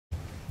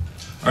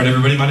All right,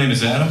 everybody, my name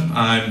is Adam.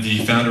 I'm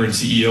the founder and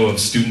CEO of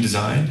Student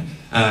Design.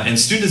 And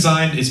Student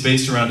Design is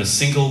based around a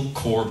single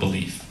core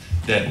belief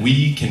that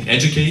we can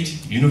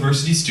educate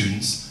university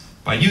students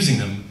by using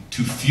them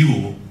to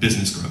fuel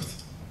business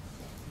growth.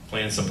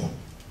 Plain and simple.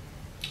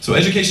 So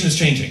education is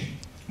changing.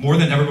 More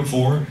than ever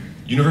before,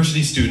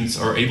 university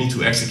students are able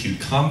to execute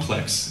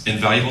complex and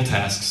valuable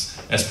tasks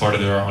as part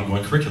of their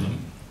ongoing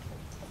curriculum.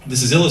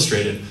 This is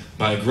illustrated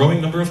by a growing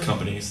number of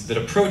companies that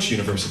approach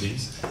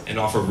universities and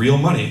offer real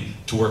money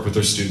to work with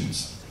their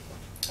students.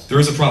 There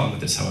is a problem with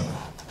this, however.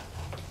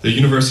 The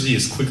university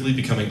is quickly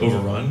becoming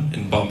overrun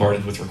and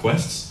bombarded with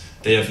requests.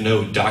 They have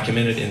no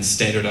documented and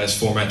standardized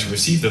format to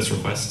receive those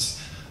requests.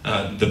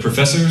 The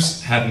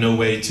professors have no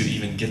way to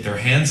even get their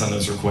hands on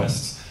those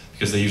requests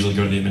because they usually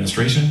go to the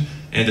administration.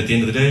 And at the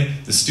end of the day,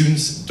 the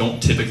students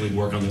don't typically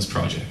work on those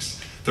projects.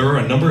 There are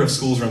a number of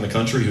schools around the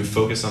country who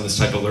focus on this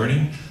type of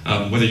learning,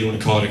 whether you want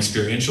to call it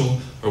experiential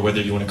or whether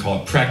you want to call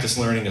it practice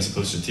learning as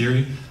opposed to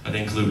theory.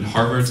 They include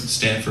Harvard,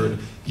 Stanford,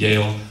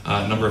 Yale,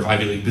 a number of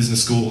Ivy League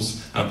business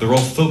schools. They're all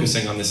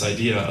focusing on this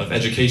idea of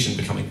education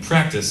becoming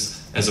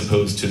practice as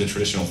opposed to the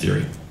traditional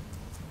theory.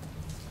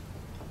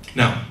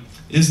 Now,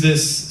 is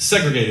this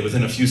segregated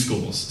within a few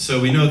schools? So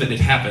we know that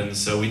it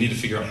happens, so we need to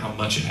figure out how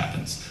much it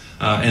happens.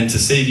 And to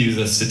save you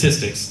the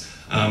statistics,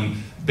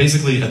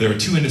 basically, there are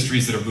two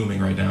industries that are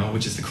booming right now,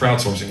 which is the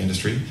crowdsourcing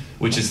industry,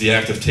 which is the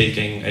act of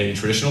taking a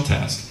traditional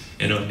task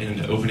and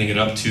opening it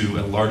up to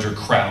a larger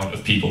crowd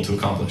of people to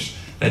accomplish.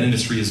 That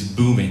industry is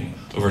booming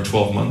over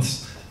 12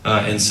 months,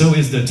 and so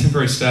is the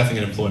temporary staffing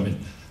and employment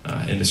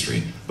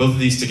industry. Both of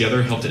these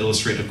together help to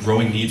illustrate a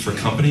growing need for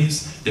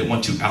companies that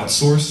want to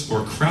outsource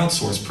or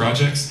crowdsource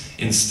projects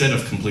instead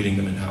of completing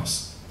them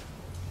in-house.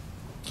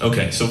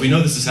 Okay, so we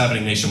know this is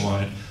happening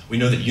nationwide. We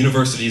know that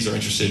universities are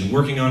interested in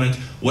working on it.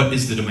 What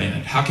is the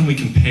demand? How can we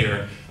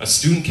compare a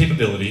student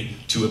capability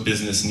to a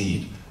business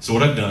need? So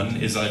what I've done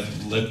is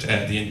I've looked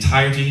at the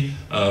entirety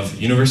of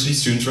university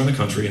students around the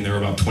country, and there are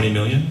about 20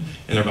 million,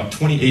 and there are about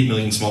 28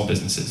 million small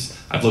businesses.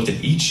 I've looked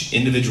at each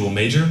individual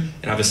major,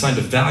 and I've assigned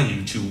a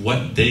value to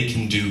what they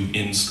can do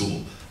in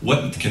school.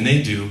 What can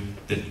they do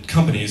that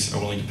companies are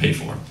willing to pay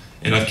for?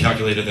 And I've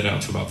calculated that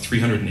out to about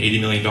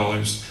 $380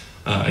 million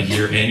a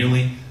year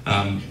annually.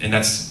 And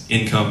that's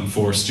income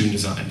for student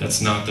design.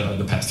 That's not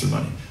the pass-through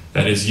money.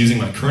 That is using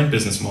my current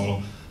business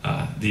model,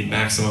 the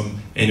maximum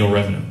annual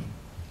revenue.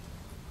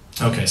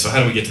 Okay, so how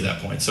do we get to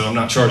that point? So I'm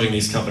not charging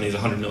these companies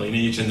 $100 million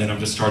each, and then I'm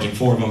just charging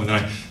 4 of them, and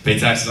then I pay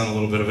taxes on a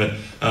little bit of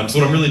it. So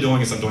what I'm really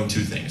doing is I'm doing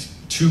two things.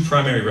 Two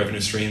primary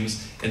revenue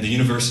streams, and the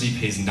university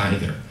pays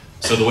neither.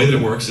 So the way that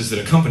it works is that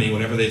a company,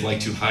 whenever they'd like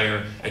to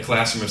hire a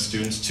classroom of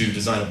students to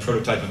design a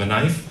prototype of a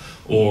knife,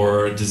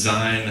 or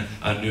design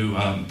a new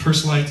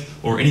purse light,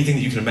 or anything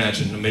that you can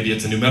imagine, maybe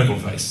it's a new medical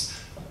device,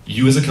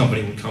 you as a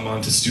company would come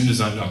on to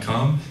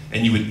studentdesign.com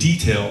and you would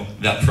detail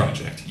that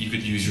project. You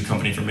could use your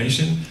company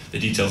information, the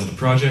details of the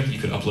project, you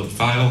could upload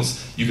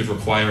files, you could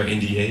require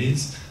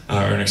NDAs,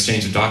 or an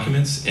exchange of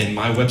documents, and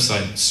my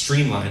website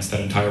streamlines that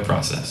entire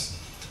process.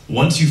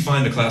 Once you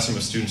find a classroom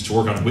of students to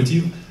work on it with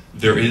you,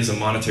 there is a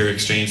monetary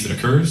exchange that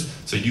occurs,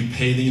 so you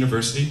pay the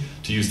university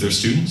to use their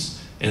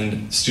students,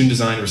 and Student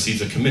Design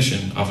receives a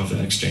commission off of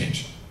that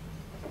exchange.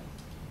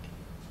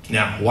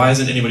 Now, why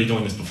isn't anybody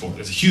doing this before?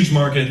 There's a huge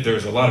market,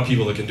 there's a lot of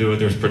people that can do it,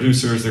 there's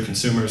producers, there's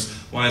consumers,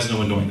 why is no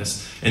one doing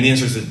this? And the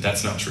answer is that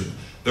that's not true.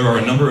 There are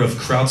a number of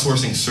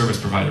crowdsourcing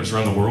service providers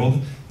around the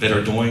world that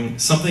are doing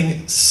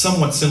something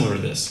somewhat similar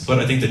to this, but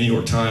I think the New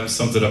York Times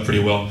sums it up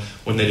pretty well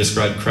when they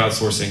describe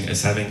crowdsourcing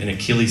as having an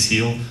Achilles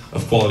heel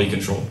of quality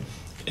control.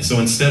 And so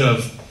instead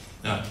of,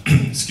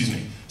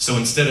 So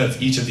instead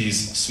of each of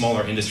these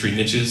smaller industry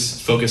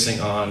niches focusing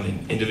on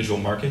an individual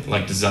market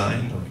like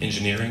design or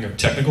engineering or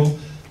technical,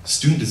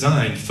 Student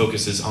Design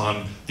focuses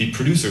on the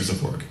producers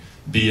of work,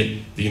 be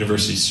it the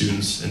university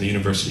students and the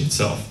university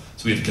itself.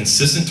 So we have a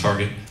consistent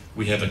target,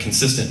 we have a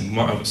consistent,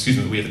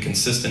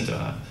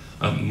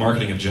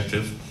 marketing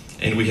objective,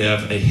 and we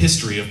have a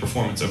history of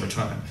performance over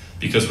time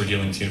because we're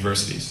dealing with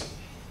universities.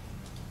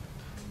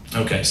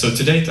 Okay, so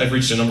to date I've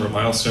reached a number of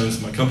milestones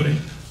in my company.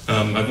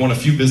 I've won a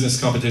few business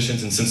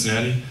competitions in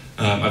Cincinnati.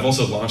 I've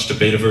also launched a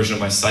beta version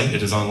of my site.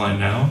 It is online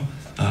now.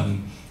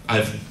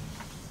 I've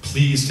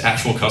pleased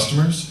actual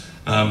customers.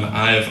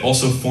 I've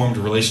also formed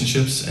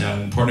relationships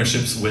and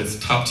partnerships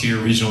with top-tier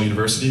regional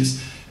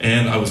universities,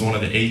 and I was one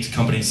of the 8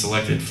 companies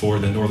selected for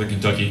the Northern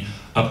Kentucky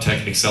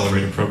UpTech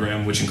Accelerator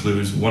Program, which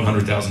includes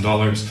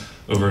 $100,000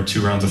 over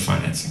 2 rounds of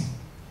financing.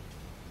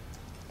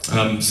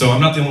 So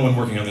I'm not the only one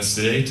working on this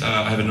to date.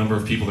 I have a number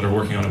of people that are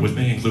working on it with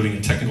me, including a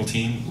technical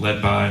team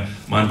led by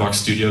Mindbox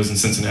Studios in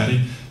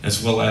Cincinnati,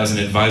 as well as an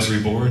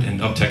advisory board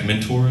and UpTech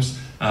mentors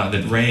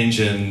that range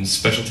in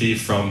specialty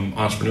from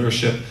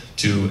entrepreneurship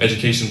to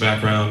education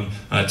background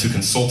to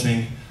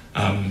consulting,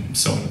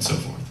 so on and so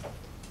forth.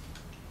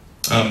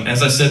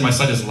 As I said, my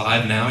site is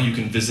live now. You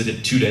can visit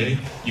it today.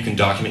 You can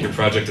document your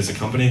project as a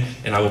company,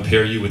 and I will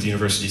pair you with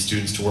university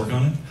students to work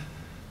on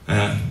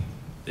it.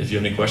 If you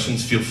have any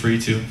questions, feel free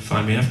to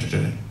find me after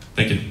today.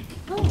 Thank you.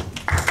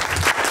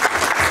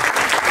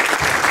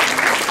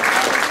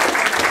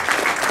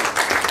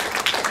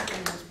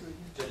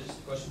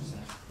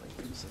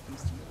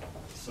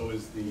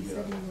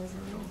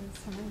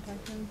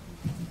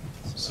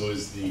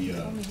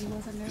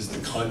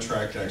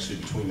 contract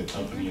actually between the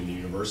company and the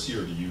university,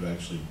 or do you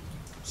actually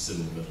sit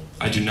in the middle?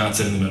 I do not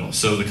sit in the middle.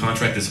 So the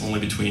contract is only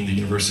between the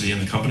university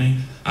and the company.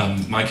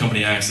 My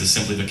company acts as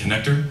simply the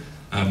connector.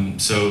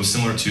 So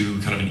similar to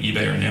kind of an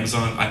eBay or an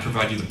Amazon, I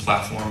provide you the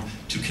platform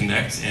to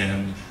connect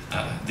and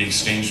the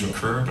exchange to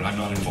occur, but I'm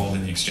not involved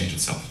in the exchange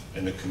itself.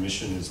 And the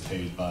commission is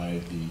paid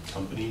by the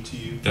company to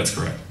you? That's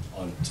correct.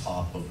 On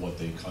top of what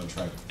they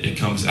contract? It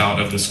comes out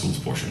of the school's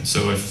portion.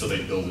 So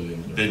they build it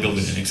in? They build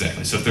it in,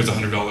 exactly. So if there's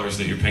 $100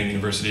 that you're paying the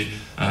university,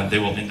 they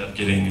will end up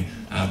getting,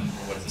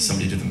 what is it,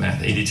 somebody did the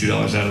math, $82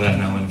 out of that,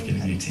 and I'll end up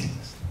getting 18.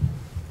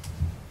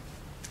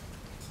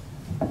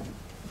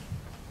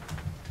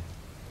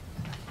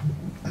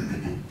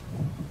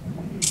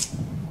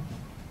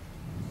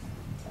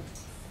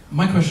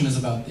 My question is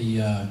about the,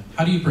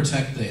 how do you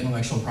protect the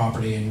intellectual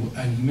property?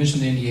 And you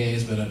mentioned the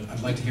NDAs, but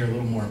I'd like to hear a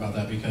little more about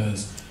that,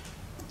 because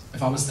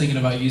if I was thinking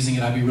about using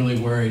it, I'd be really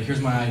worried.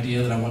 Here's my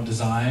idea that I want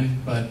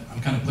design, but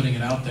I'm kind of putting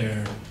it out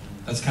there.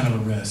 That's kind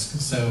of a risk.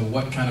 So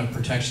what kind of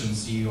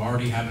protections do you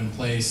already have in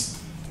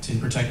place to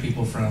protect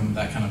people from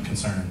that kind of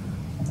concern?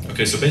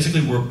 Okay, so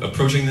basically we're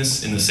approaching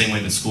this in the same way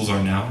that schools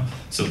are now.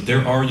 So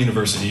there are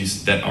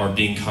universities that are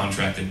being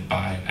contracted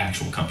by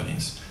actual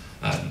companies.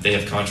 They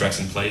have contracts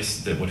in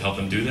place that would help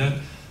them do that.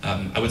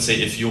 I would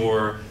say if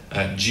you're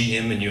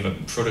GM and you have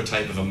a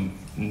prototype of a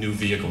new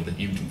vehicle that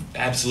you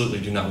absolutely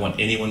do not want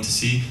anyone to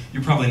see,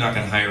 you're probably not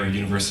going to hire a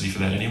university for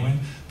that anyway.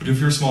 But if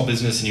you're a small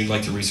business and you'd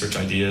like to research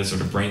ideas or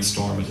to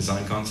brainstorm a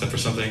design concept or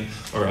something,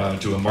 or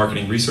do a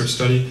marketing research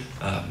study,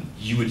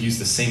 you would use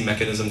the same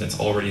mechanism that's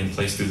already in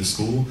place through the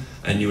school,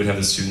 and you would have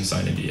the students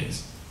sign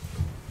NDAs.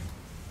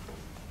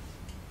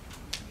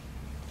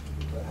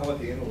 How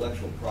about the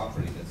intellectual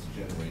property that's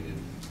generated,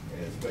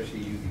 especially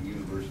using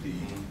university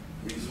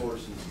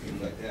resources and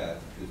things like that?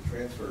 Because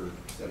transfer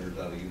centers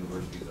out of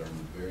universities are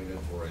very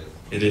notorious.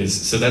 It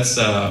is. So that's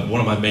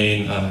one of my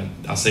main,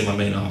 I'll say my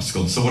main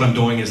obstacles. So what I'm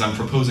doing is I'm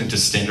proposing to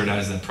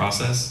standardize that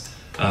process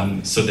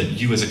so that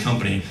you as a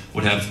company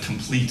would have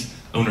complete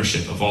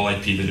ownership of all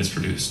IP that is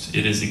produced.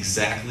 It is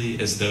exactly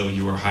as though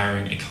you are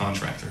hiring a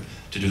contractor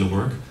to do the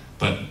work,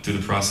 but through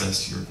the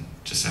process you're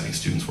just having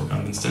students work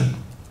on it instead.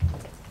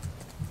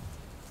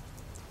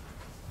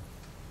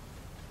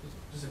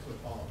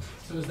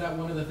 So is that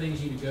one of the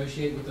things you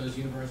negotiate with those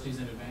universities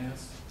in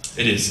advance?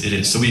 It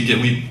is. So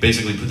we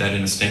basically put that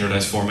in a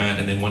standardized format,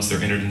 and then once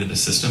they're entered into the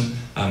system,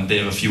 they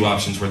have a few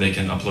options where they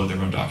can upload their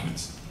own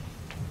documents.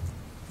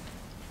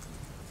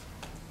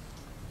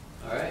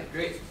 All right,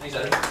 great. Thanks,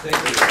 Adam.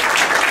 Thank you.